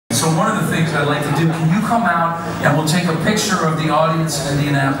one of the things I'd like to do, can you come out and we'll take a picture of the audience in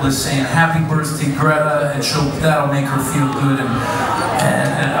Indianapolis saying happy birthday Greta, and that'll make her feel good.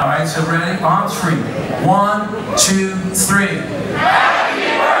 And all right, so ready? On three. 1, 2, 3. Happy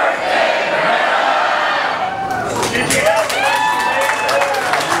birthday, Greta!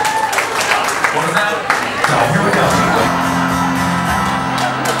 What was that? So here we go.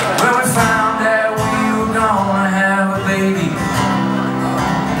 Well, we found out we were gonna have a baby.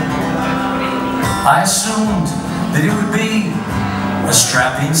 I assumed that it would be a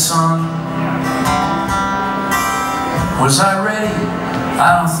strapping son. Was I ready?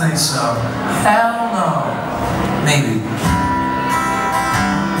 I don't think so. Hell no. Maybe.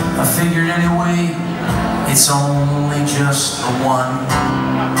 I figured anyway, it's only just the one.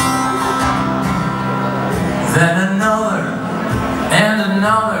 Then another, and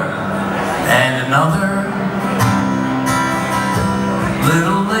another, and another.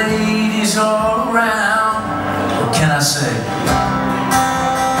 Little ladies all around. What can I say?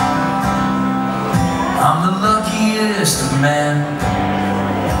 I'm the luckiest of men,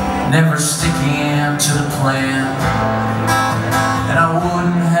 never sticking to the plan, and I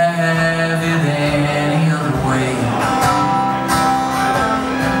wouldn't have it any other way.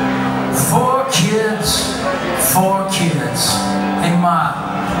 4 kids, hey ma,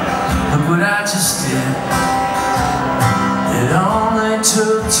 look what I just did. It only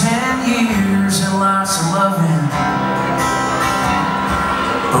took 10 years and lots of loving,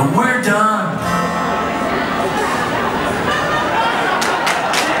 but we're done.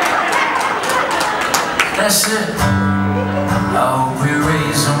 That's it. I hope we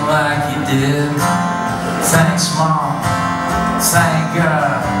raise them like you did. Thanks, Mom. Thank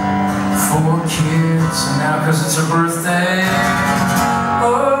God. 4 kids, and now because it's her birthday.